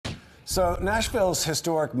So Nashville's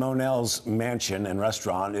historic Monell's mansion and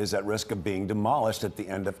restaurant is at risk of being demolished at the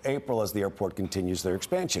end of April as the airport continues their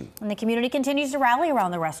expansion. And the community continues to rally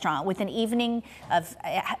around the restaurant with an evening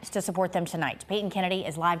to support them tonight. Peyton Kennedy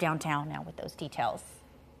is live downtown now with those details.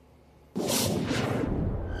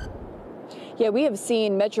 Yeah, we have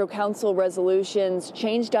seen Metro Council resolutions,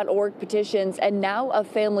 Change.org petitions, and now a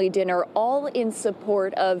family dinner, all in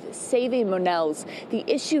support of saving Monell's. The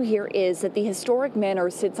issue here is that the historic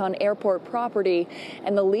manor sits on airport property,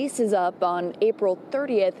 and the lease is up on April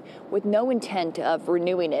 30th with no intent of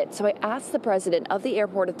renewing it. So I asked the president of the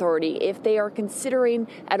airport authority if they are considering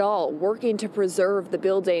at all working to preserve the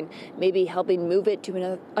building, maybe helping move it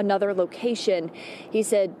to another location. He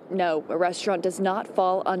said no, a restaurant does not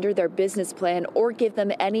fall under their business plan or give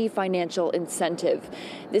them any financial incentive.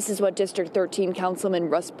 This is what District 13 Councilman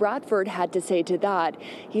Russ Bradford had to say to that.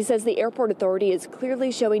 He says the airport authority is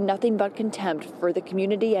clearly showing nothing but contempt for the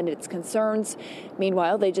community and its concerns.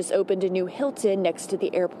 Meanwhile, they just opened a new Hilton next to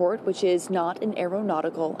the airport, which is not an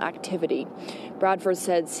aeronautical activity. Bradford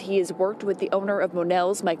says he has worked with the owner of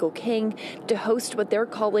Monell's, Michael King, to host what they're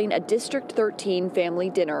calling a District 13 family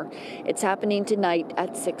dinner. It's happening tonight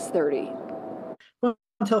at 6:30. Well,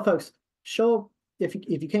 I tell folks, show up if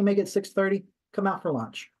you can't make it 6:30, come out for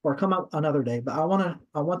lunch or come out another day. But I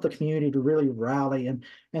want the community to really rally and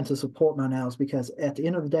to support Monell's, because at the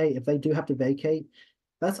end of the day, if they do have to vacate,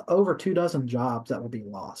 that's over 24 jobs that will be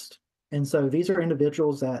lost. And so these are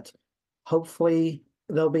individuals that hopefully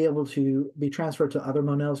they'll be able to be transferred to other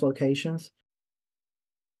Monell's locations.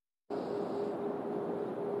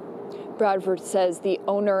 Bradford says the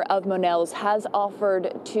owner of Monell's has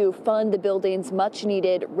offered to fund the building's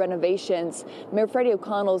much-needed renovations. Mayor Freddie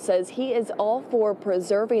O'Connell says he is all for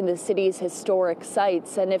preserving the city's historic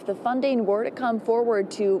sites, and if the funding were to come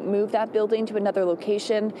forward to move that building to another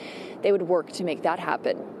location, they would work to make that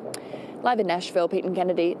happen. Live in Nashville, Peyton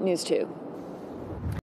Kennedy, News 2.